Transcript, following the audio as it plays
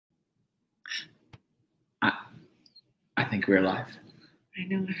think we're alive. I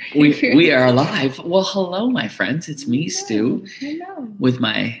know. We are alive. Well, hello, my friends. It's me, Stu, with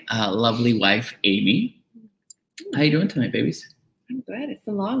my lovely wife, Amy. How you doing tonight, babies? I'm good. It's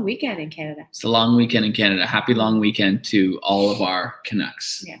a long weekend in Canada. It's a long weekend in Canada. Happy long weekend to all of our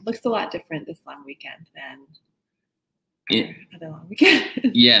Canucks. Yeah, it looks a lot different this long weekend than other long weekend.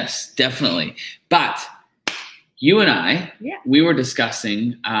 Yes, definitely. But you and I, we were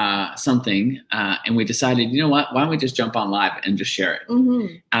discussing something, and we decided, you know what? Why don't we just jump on live and just share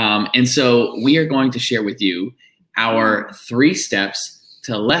it? And so we are going to share with you our 3 steps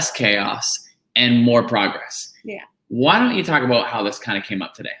to less chaos and more progress. Yeah. Why don't you talk about how this kind of came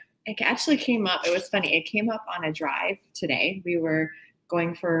up today? It actually came up. It was funny. It came up on a drive today. We were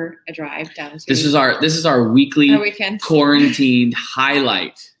going for a drive down to. This is our weekly quarantined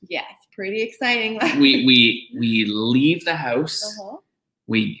highlight. Yes. Pretty exciting. we leave the house,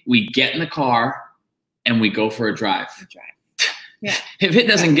 we get in the car, and we go for a drive. Yeah. If it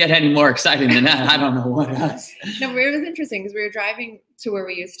doesn't get any more exciting than that, I don't know what else. No, it was interesting because we were driving to where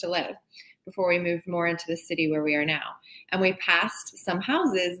we used to live before we moved more into the city where we are now, and we passed some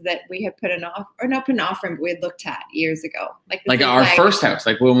houses that we had put an offer, but we had looked at years ago, like our first house,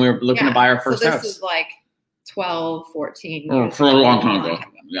 like when we were looking to buy our first house. This is like 12, 14 years for a long time ago.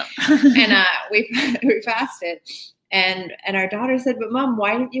 Yeah. And we passed it, and our daughter said, "But Mom,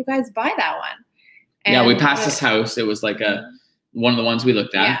 why didn't you guys buy that one?" And we passed this house. It was like one of the ones we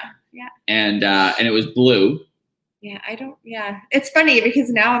looked at. Yeah. And it was blue. Yeah, it's funny because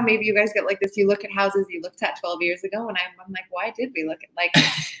now maybe you guys get like this. You look at houses you looked at 12 years ago, and I'm like, why did we look at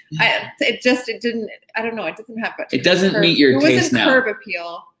it didn't. I don't know. It doesn't have. It doesn't meet your taste now. It wasn't curb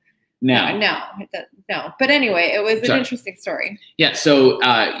appeal. No. But anyway, it was an interesting story. Yeah. So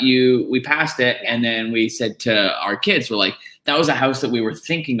we passed it, and then we said to our kids, we're like, that was a house that we were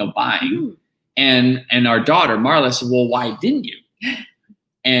thinking of buying, and our daughter Marla said, well, why didn't you?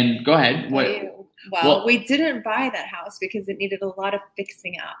 And go ahead. Well, we didn't buy that house because it needed a lot of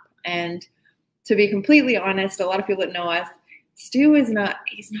fixing up, and to be completely honest, a lot of people that know us, Stu he's not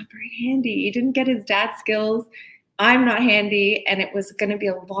very handy. He didn't get his dad's skills. I'm not handy, and it was going to be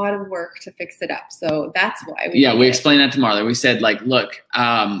a lot of work to fix it up. So that's why we explained that to Marla. We said, like, look,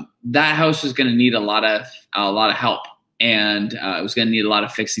 that house was going to need a lot of help, and it was going to need a lot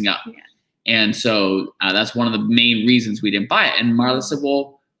of fixing up. Yeah. And so that's one of the main reasons we didn't buy it. And Marla said,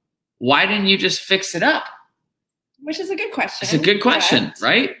 well, why didn't you just fix it up? Which is a good question. It's a good question,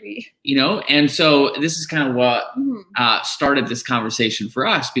 right? And so this is kind of what started this conversation for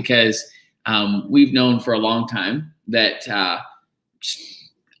us, because we've known for a long time that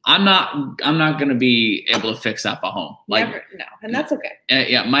I'm not going to be able to fix up a home. Never, no, and that's okay.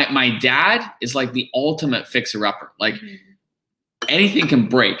 My dad is like the ultimate fixer-upper. Like anything can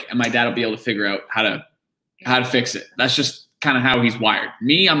break, and my dad will be able to figure out how to fix it. That's just kind of how he's wired.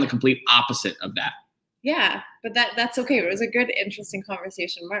 Me, I'm the complete opposite of that. Yeah, but that's okay. It was a good, interesting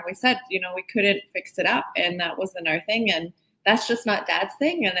conversation. Mark, we said, we couldn't fix it up, and that wasn't our thing, and that's just not Dad's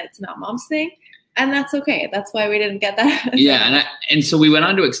thing, and it's not Mom's thing, and that's okay. That's why we didn't get that. Yeah, and so we went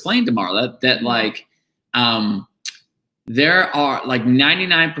on to explain to Marla that there are like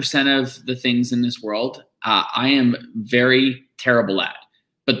 99% of the things in this world I am very terrible at,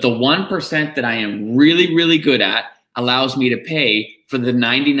 but the 1% that I am really, really good at allows me to pay for the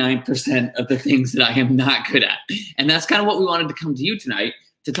 99% of the things that I am not good at. And that's kind of what we wanted to come to you tonight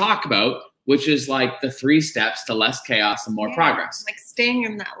to talk about, which is like the 3 steps to less chaos and more progress. Like staying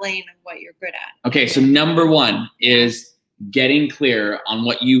in that lane of what you're good at. Okay, so number 1 is getting clear on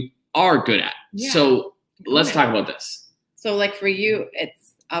what you are good at. Yeah. So let's talk about this. So like for you,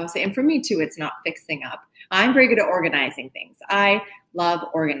 it's obviously, and for me too, it's not fixing up. I'm very good at organizing things. I love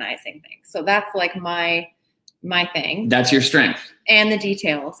organizing things. So that's like my thing. That's your strength. And the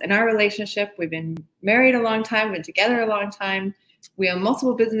details. In our relationship, we've been married a long time, been together a long time. We own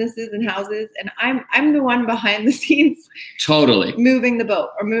multiple businesses and houses, and I'm the one behind the scenes. Totally. Moving the boat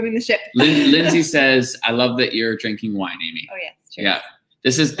or moving the ship. Lindsay says, I love that you're drinking wine, Amy. Oh, yes. Cheers. Yeah.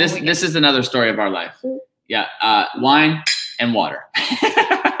 This is another story of our life. Yeah. Wine and water.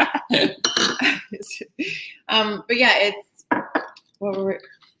 But yeah, it's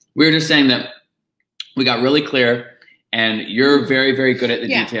we were just saying that we got really clear, and you're very, very good at the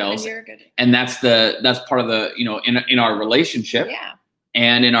details. And you're good. And that's part of the, in our relationship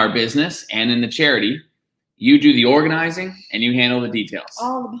and in our business and in the charity, you do the organizing and you handle the details.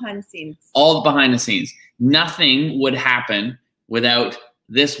 All the behind the scenes. All the behind the scenes. Nothing would happen without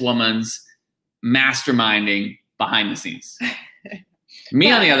this woman's masterminding behind the scenes. Me,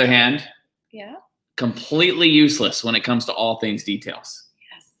 on the other hand, completely useless when it comes to all things details.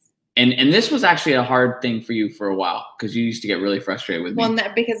 Yes. And this was actually a hard thing for you for a while because you used to get really frustrated with me. Well,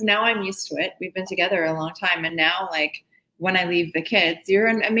 because now I'm used to it. We've been together a long time. And now, like, when I leave the kids, you're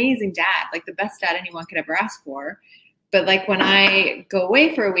an amazing dad, like the best dad anyone could ever ask for. But like when I go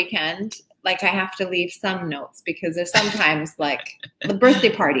away for a weekend, like I have to leave some notes because there's sometimes like the birthday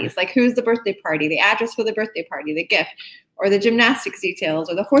parties, like who's the birthday party, the address for the birthday party, the gift, or the gymnastics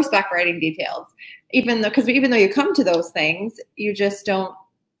details or the horseback riding details. Even though you come to those things, you just don't.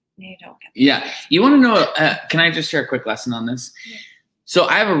 You don't get them. Yeah. You want to know, can I just share a quick lesson on this? Yeah. So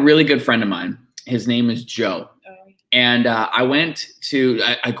I have a really good friend of mine. His name is Joe. Oh. And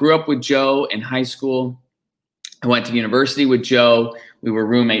I grew up with Joe in high school. I went to university with Joe. We were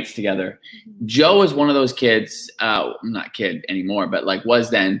roommates together. Mm-hmm. Joe was one of those kids, not kid anymore, but like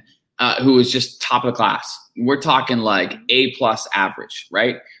was then, who was just top of the class. We're talking like A+ average,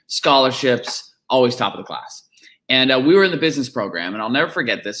 right? Scholarships, always top of the class. And we were in the business program, and I'll never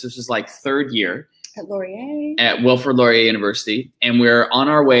forget this. This was like third year. At Laurier. At Wilfrid Laurier University. And we're on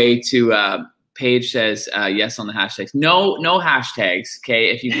our way to, Paige says yes on the hashtags. No hashtags, okay?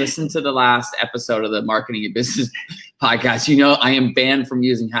 If you've listened to the last episode of the Marketing Your Business podcast, you know I am banned from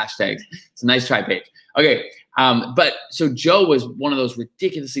using hashtags. It's a nice try, Paige. Okay, but so Joe was one of those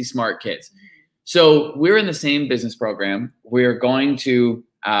ridiculously smart kids. So we're in the same business program. We're going to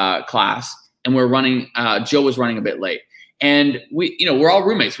class. And we're running, Joe was running a bit late. And we're all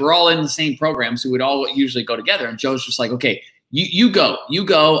roommates. We're all in the same program. So we'd all usually go together. And Joe's just like, okay, you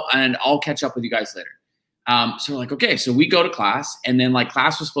go, and I'll catch up with you guys later. So we're like, okay, so we go to class. And then like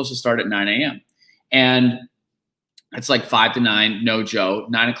class was supposed to start at 9 a.m. And it's like 5 to 9, no Joe.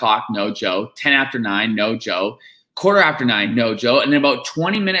 9 o'clock, no Joe. 10 after 9, no Joe. Quarter after 9, no Joe. And then about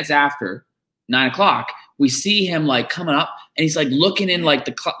 20 minutes after 9 o'clock, we see him like coming up, and he's like looking in like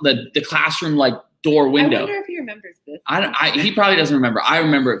the classroom like door window. I wonder if he remembers this. He probably doesn't remember. I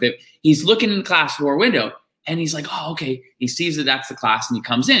remember it. He's looking in the class door window, and he's like, oh, okay. He sees that that's the class, and he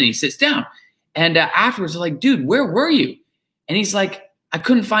comes in and he sits down. And afterwards, they're like, dude, where were you? And he's like, I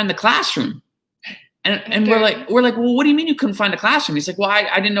couldn't find the classroom. And we're like, well, what do you mean you couldn't find the classroom? He's like, well,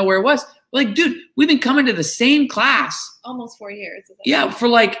 I didn't know where it was. We're like, dude, we've been coming to the same class. Almost 4 years. Yeah, for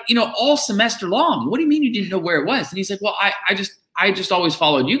like, all semester long. What do you mean you didn't know where it was? And he's like, well, I just always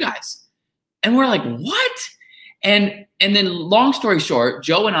followed you guys. And we're like, what? And then long story short,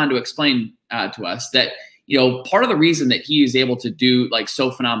 Joe went on to explain to us that, part of the reason that he is able to do like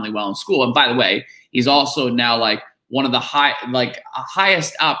so phenomenally well in school. And by the way, he's also now like one of the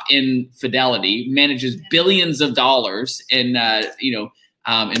highest up in Fidelity, manages billions of dollars in,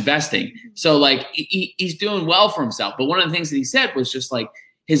 investing. So like he's doing well for himself. But one of the things that he said was just like,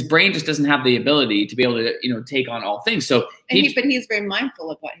 his brain just doesn't have the ability to be able to, take on all things. So, but he's very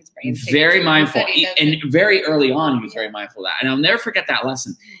mindful of what his brain's very mindful, and very early on, he was very mindful of that. And I'll never forget that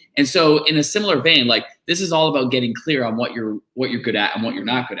lesson. And so, in a similar vein, like this is all about getting clear on what you're good at and what you're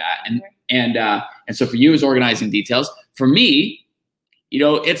not good at. And so for you, is organizing details. For me,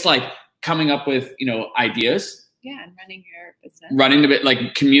 it's like coming up with ideas. Yeah, and running your business. Running the bit,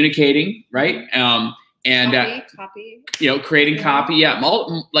 like communicating, right? Copy. Creating copy,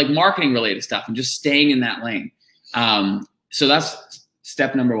 like marketing related stuff, and just staying in that lane. So that's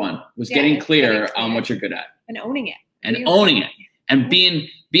step number one, was getting clear on what you're good at. And owning it. And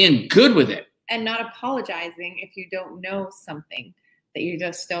being good with it. And not apologizing if you don't know something that you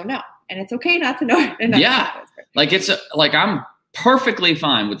just don't know. And it's okay not to know it. Yeah. Like I'm perfectly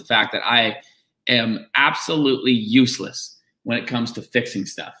fine with the fact that I am absolutely useless when it comes to fixing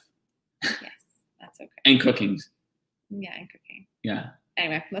stuff. Yes. Okay. And cooking. Yeah, and cooking. Yeah.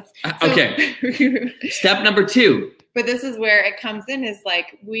 Anyway, okay. Step number 2. But this is where it comes in, is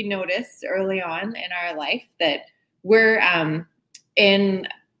like we noticed early on in our life that we're in,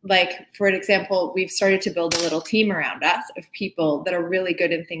 like, for example, we've started to build a little team around us of people that are really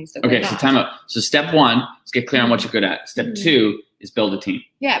good in things that we're not. So time out. So step 1 is get clear on what you're good at. Step 2 is build a team.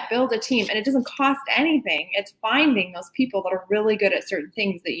 Yeah, build a team. And it doesn't cost anything. It's finding those people that are really good at certain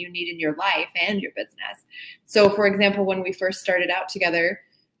things that you need in your life and your business. So for example, when we first started out together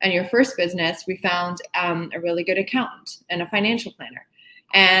and your first business, we found a really good accountant and a financial planner.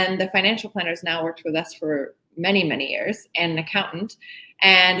 And the financial planner's now worked with us for many, many years, and an accountant.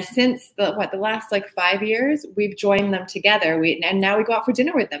 And since the last like 5 years, we've joined them together. And now we go out for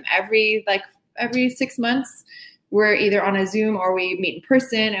dinner with them every 6 months. We're either on a Zoom or we meet in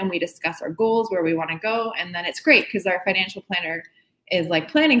person and we discuss our goals, where we want to go. And then it's great because our financial planner is like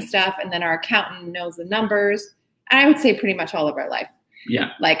planning stuff, and then our accountant knows the numbers. And I would say pretty much all of our life. Yeah.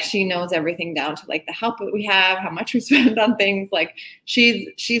 Like she knows everything down to like the help that we have, how much we spend on things. Like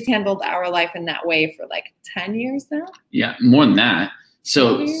she's handled our life in that way for like 10 years now. Yeah, more than that.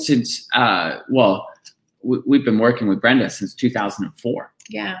 So since, well, we've been working with Brenda since 2004.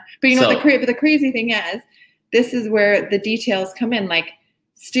 Yeah. But you know, the crazy thing is, this is where the details come in. Like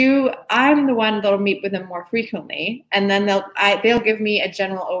Stu, I'm the one that'll meet with them more frequently, and then they'll give me a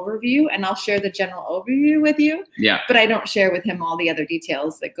general overview, and I'll share the general overview with you. Yeah. But I don't share with him all the other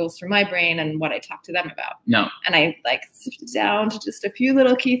details that goes through my brain and what I talk to them about. No. And I like sift it down to just a few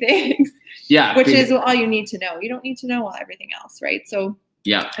little key things. Yeah. Which is all you need to know. You don't need to know everything else, right? So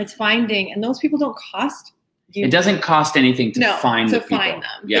yeah, it's finding, and those people don't cost you. It doesn't cost anything to find them.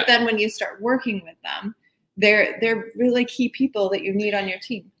 Yeah. But then when you start working with them, they're really key people that you need on your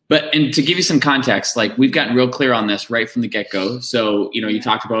team. But, and to give you some context, like we've gotten real clear on this right from the get-go. So, you know, you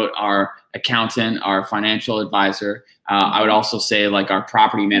talked about our accountant, our financial advisor. I would also say like our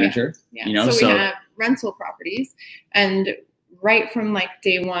property manager, you know, so we have rental properties, and right from like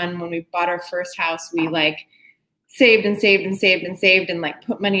day one, when we bought our first house, we like saved and like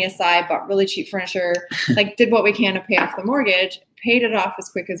put money aside, bought really cheap furniture, like did what we can to pay off the mortgage, paid it off as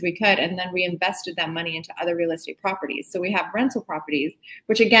quick as we could, and then we invested that money into other real estate properties. So we have rental properties,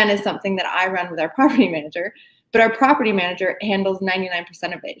 which again is something that I run with our property manager, but our property manager handles 99%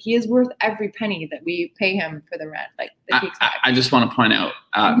 of it. He is worth every penny that we pay him for the rent. Like I just want to point out,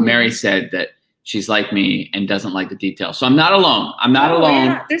 Mary said that she's like me and doesn't like the details. So I'm not alone. I'm not alone.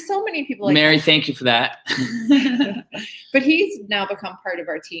 Yeah. There's so many people like Mary, thank you for that. But he's now become part of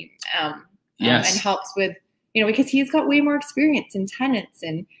our team and helps with, you know, because he's got way more experience in tenants.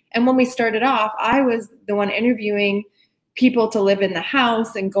 And when we started off, I was the one interviewing people to live in the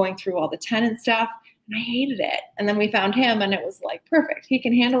house and going through all the tenant stuff. And I hated it. And then we found him, and it was like, perfect. He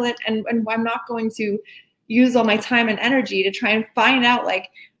can handle it. And I'm not going to use all my time and energy to try and find out like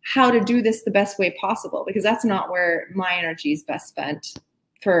how to do this the best way possible, because that's not where my energy is best spent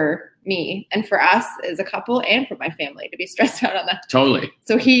for me and for us as a couple and for my family to be stressed out on that. Totally.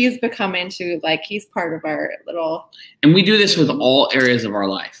 So he's become into like, he's part of our little. And we do this with all areas of our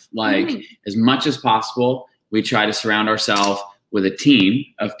life. Like as much as possible, we try to surround ourselves with a team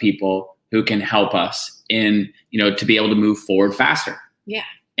of people who can help us in, you know, to be able to move forward faster. Yeah.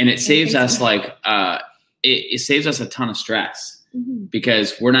 And it saves us like, it saves us a ton of stress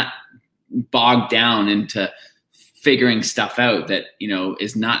because we're not bogged down into figuring stuff out that, you know,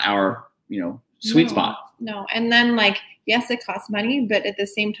 is not our, you know, sweet spot. No. And then like, yes, it costs money, but at the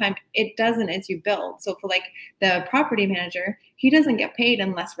same time, it doesn't as you build. So for like the property manager, he doesn't get paid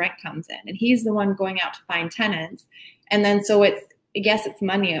unless rent comes in, and he's the one going out to find tenants. And then, so it's, yes, it's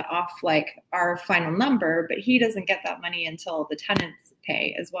money off like our final number, but he doesn't get that money until the tenants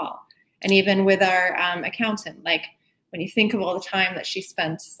pay as well. And even with our accountant, like, when you think of all the time that she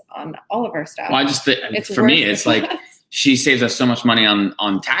spent on all of our stuff. Well, I just think for me, it's like she saves us so much money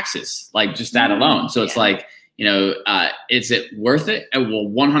on taxes, like just that alone. So it's like, you know, is it worth it? Well,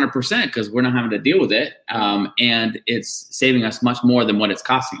 100%, because we're not having to deal with it. And it's saving us much more than what it's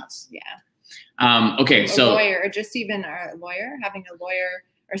costing us. Yeah. Okay. So a lawyer, or just even our lawyer, having a lawyer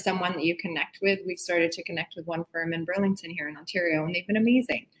or someone that you connect with. We've started to connect with one firm in Burlington here in Ontario, and they've been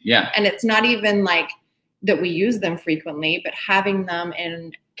amazing. Yeah. And it's not even like that we use them frequently, but having them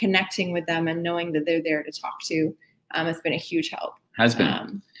and connecting with them and knowing that they're there to talk to has been a huge help. Has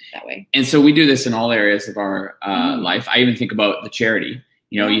been that way. And so we do this in all areas of our life. I even think about the charity.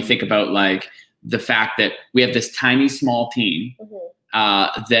 You know, you think about like the fact that we have this tiny, small team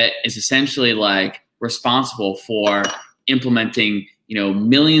that is essentially like responsible for implementing, you know,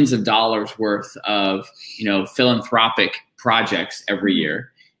 millions of dollars worth of, you know, philanthropic projects every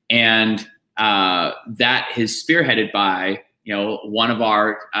year. And that is spearheaded by, you know, one of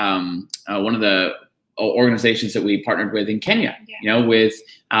the organizations that we partnered with in Kenya, you know, with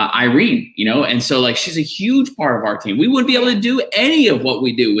Irene, you know, and so like she's a huge part of our team. We wouldn't be able to do any of what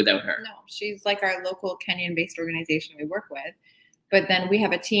we do without her. No, she's like our local Kenyan-based organization we work with, but then we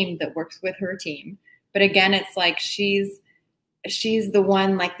have a team that works with her team. But again, it's like she's the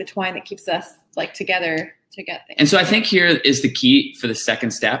one, like the twine that keeps us like together to get things. And so I think here is the key for the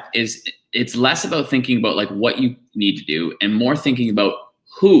second step is it's less about thinking about like what you need to do and more thinking about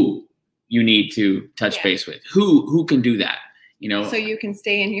who you need to touch base with, who can do that, you know? So you can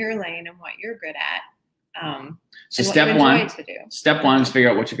stay in your lane and what you're good at. So step one is figure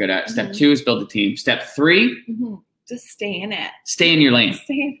out what you're good at. Step two is build a team. Step three, just stay in it. Stay in your lane.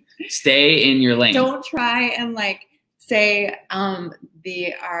 Stay in your lane. Don't try and like say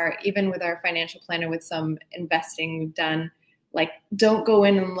even with our financial planner with some investing we've done, like don't go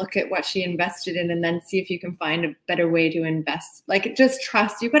in and look at what she invested in and then see if you can find a better way to invest. Like just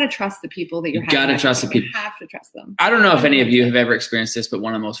trust. You've got to trust the people that you're having. You got to trust the people. You have to trust them. I don't know if any of you have ever experienced this, but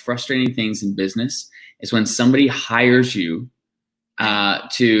one of the most frustrating things in business is when somebody hires you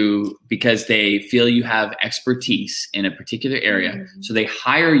because they feel you have expertise in a particular area. So they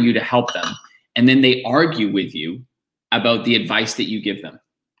hire you to help them, and then they argue with you about the advice that you give them.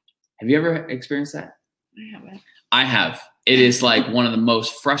 Have you ever experienced that? I haven't. I have. It is like one of the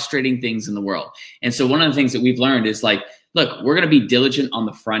most frustrating things in the world. And so one of the things that we've learned is like, look, we're going to be diligent on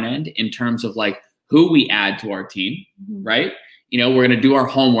the front end in terms of like who we add to our team, right? You know, we're going to do our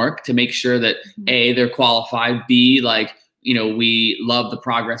homework to make sure that A, they're qualified, B, like, you know, we love the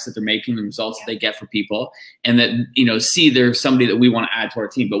progress that they're making, the results that they get for people, and that, you know, C, they're somebody that we want to add to our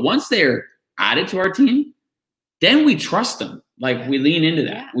team. But once they're added to our team, then we trust them. Like we lean into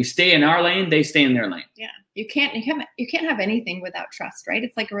that. We stay in our lane, they stay in their lane. Yeah. You can't have anything without trust, right?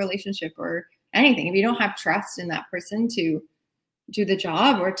 It's like a relationship or anything. If you don't have trust in that person to do the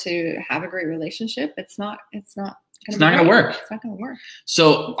job or to have a great relationship, it's not going to work. It's not going to work.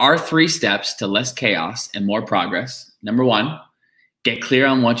 So our 3 steps to less chaos and more progress. Number 1, get clear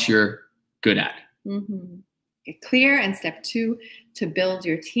on what you're good at. Get clear. And step 2, to build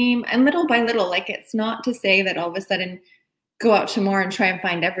your team. And little by little, like it's not to say that all of a sudden go out tomorrow and try and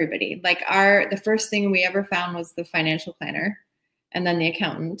find everybody. Like the first thing we ever found was the financial planner, and then the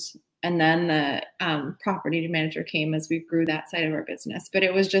accountant, and then the property manager came as we grew that side of our business. But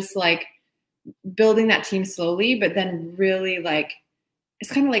it was just like building that team slowly, but then really like,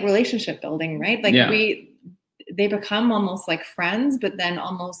 it's kind of like relationship building, right? Like they become almost like friends, but then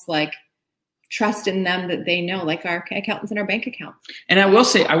almost like trust in them that they know, like our accountants and our bank account. And I will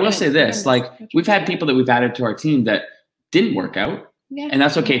say this, like we've had people that we've added to our team that didn't work out. And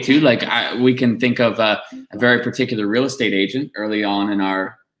that's okay too. Like we can think of a very particular real estate agent early on in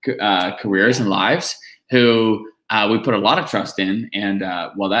our careers and lives who we put a lot of trust in, and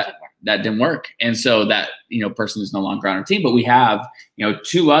that didn't work. And so that, you know, person is no longer on our team, but we have, you know,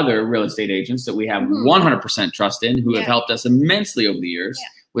 2 other real estate agents that we have 100% trust in who have helped us immensely over the years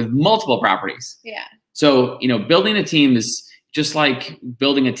with multiple properties. So, you know, building a team is just like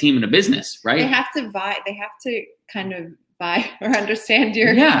building a team in a business, right? They have to kind of buy or understand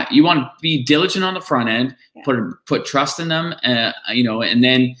your. You want to be diligent on the front end, put trust in them, you know, and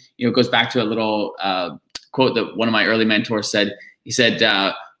then, you know, it goes back to a little quote that one of my early mentors said. He said,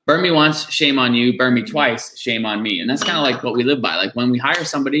 burn me once, shame on you. Burn me twice, shame on me. And that's kind of like what we live by. Like when we hire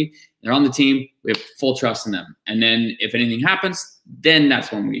somebody, they're on the team, we have full trust in them. And then if anything happens, then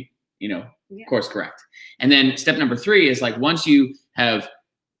that's when we, you know, course correct. And then step number 3 is like, once you have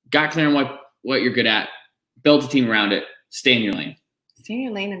got clear on what you're good at, build a team around it, stay in your lane. Stay in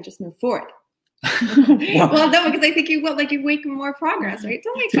your lane and just move forward. Well, no, because I think you will, like you make more progress, right?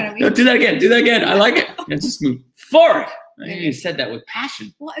 Don't make fun of me. Do that again. Do that again. I like it. Just move forward. You said that with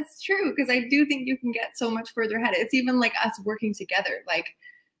passion. Well, it's true, because I do think you can get so much further ahead. It's even like us working together. Like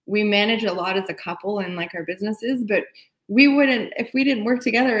we manage a lot as a couple in like our businesses, but we wouldn't, if we didn't work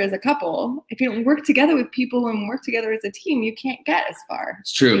together as a couple, if you don't work together with people and work together as a team, you can't get as far.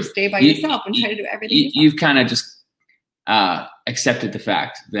 It's true. You stay by yourself and try to do everything yourself. You've kind of just accepted the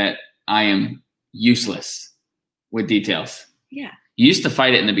fact that I am useless with details. Yeah. You used to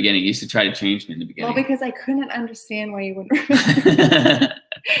fight it in the beginning. You used to try to change me in the beginning. Well, because I couldn't understand why you wouldn't remember.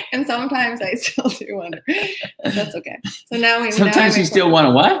 And sometimes I still do wonder. That's okay. So now sometimes you still want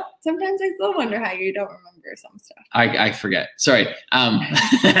to what? Sometimes I still wonder how you don't remember some stuff. I forget. Sorry. But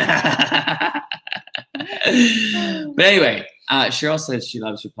anyway, Cheryl says she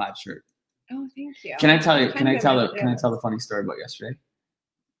loves your plaid shirt. Oh, thank you. Can I tell the funny story about yesterday?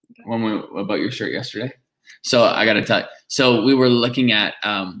 About your shirt yesterday? So I got to tell you. So we were looking at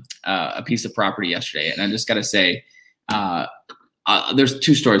a piece of property yesterday, and I just got to say, there's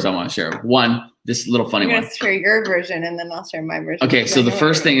 2 stories I want to share. One, this little funny one. I'm going to share your version, and then I'll share my version. Okay, so the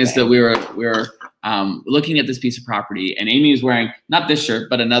first thing is that we were looking at this piece of property, and Amy was wearing not this shirt,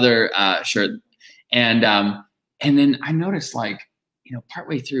 but another shirt, and then I noticed, like, you know,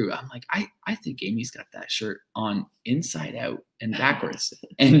 partway through, I'm like, I think Amy's got that shirt on inside out and backwards.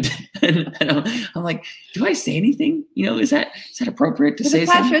 and I'm like, do I say anything? You know, is that appropriate to say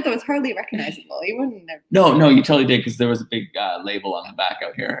something? It was a shirt that was hardly recognizable. You wouldn't have. No, you totally did, because there was a big label on the back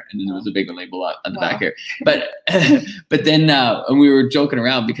out here, and then there was a big label on the back here. But then and we were joking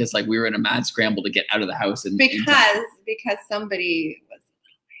around because like we were in a mad scramble to get out of the house, and because somebody was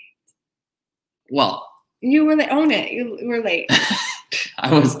late. Well, you were late. Own it. You were late. I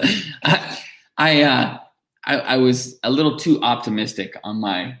was a little too optimistic on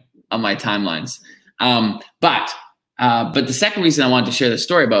my timelines. But the second reason I wanted to share the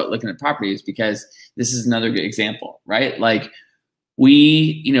story about looking at property is because this is another good example, right? Like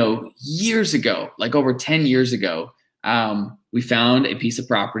we, you know, years ago, like over 10 years ago, we found a piece of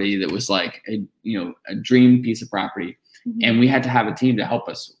property that was like a dream piece of property. And we had to have a team to help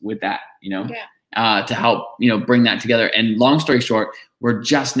us with that, Yeah. to help, bring that together. And long story short, we're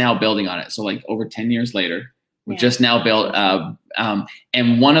just now building on it. So like over 10 years later, we're just now built.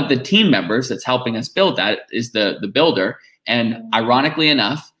 And one of the team members that's helping us build that is the builder. And ironically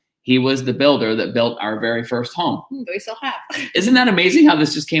enough, he was the builder that built our very first home. We still have. Isn't that amazing how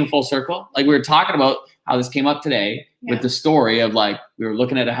this just came full circle? Like we were talking about how this came up today with the story of like, we were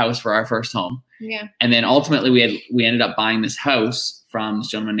looking at a house for our first home. Yeah. And then ultimately we ended up buying this house from this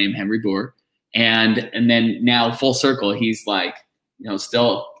gentleman named Henry Boer. And then now full circle, he's like,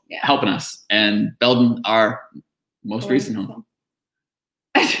 still helping us and building our most recent home.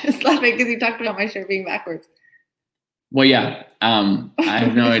 I just laughing because you talked about my shirt being backwards. Well, yeah. I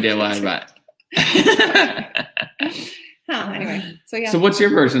have no idea why, but. Anyway, so yeah. So what's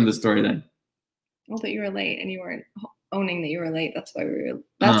your version of the story then? Well, that you were late and you weren't owning that you were late. That's why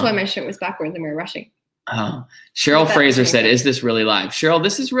why my shirt was backwards and we were rushing. Oh, Cheryl Fraser said, "Is this really live?" Cheryl,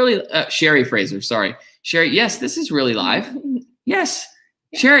 this is really Sherry Fraser. Sorry, Sherry. Yes, this is really live. Yes,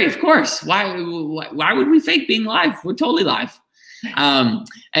 Sherry. Of course. Why would we fake being live? We're totally live.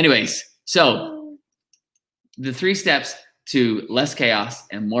 Anyways, so the 3 steps to less chaos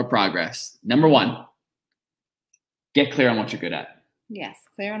and more progress. Number 1, get clear on what you're good at. Yes,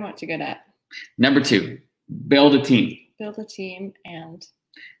 clear on what you're good at. Number 2, build a team. Build a team. And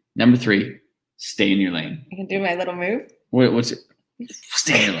number 3, stay in your lane. I can do my little move. What's it?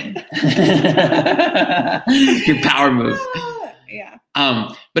 Stay in your lane. Your power move. Yeah.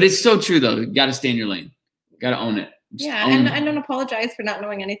 But it's so true though. You got to stay in your lane. You got to own it. And don't apologize for not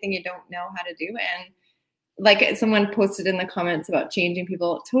knowing anything you don't know how to do. And like someone posted in the comments about changing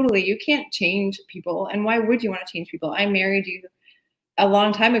people. Totally, you can't change people. And why would you want to change people? I married you a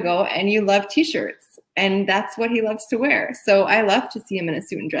long time ago and you love t-shirts and that's what he loves to wear. So I love to see him in a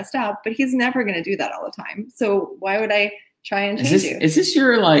suit and dressed up, but he's never going to do that all the time. So why would I try and change you? Is this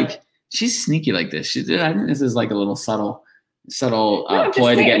your like, she's sneaky like this. I think this is like a little subtle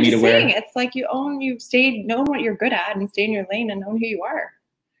ploy to get me to wear. It's like know what you're good at and stay in your lane and know who you are.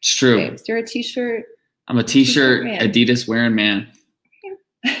 It's true. Okay, so you're a t-shirt. I'm a t-shirt Adidas wearing man.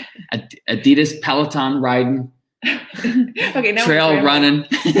 Adidas Peloton riding. Okay, now trail running.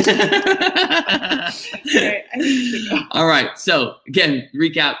 Okay, I need to go. All right. So again,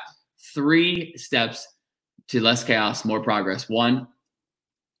 recap 3 steps to less chaos, more progress. 1,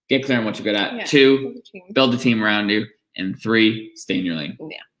 get clear on what you're good at. 2, build a team around you. And 3, stay in your lane.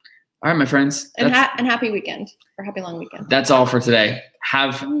 Yeah. All right, my friends. And happy weekend or happy long weekend. That's all for today.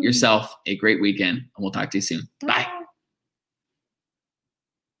 Have yourself a great weekend and we'll talk to you soon. Bye.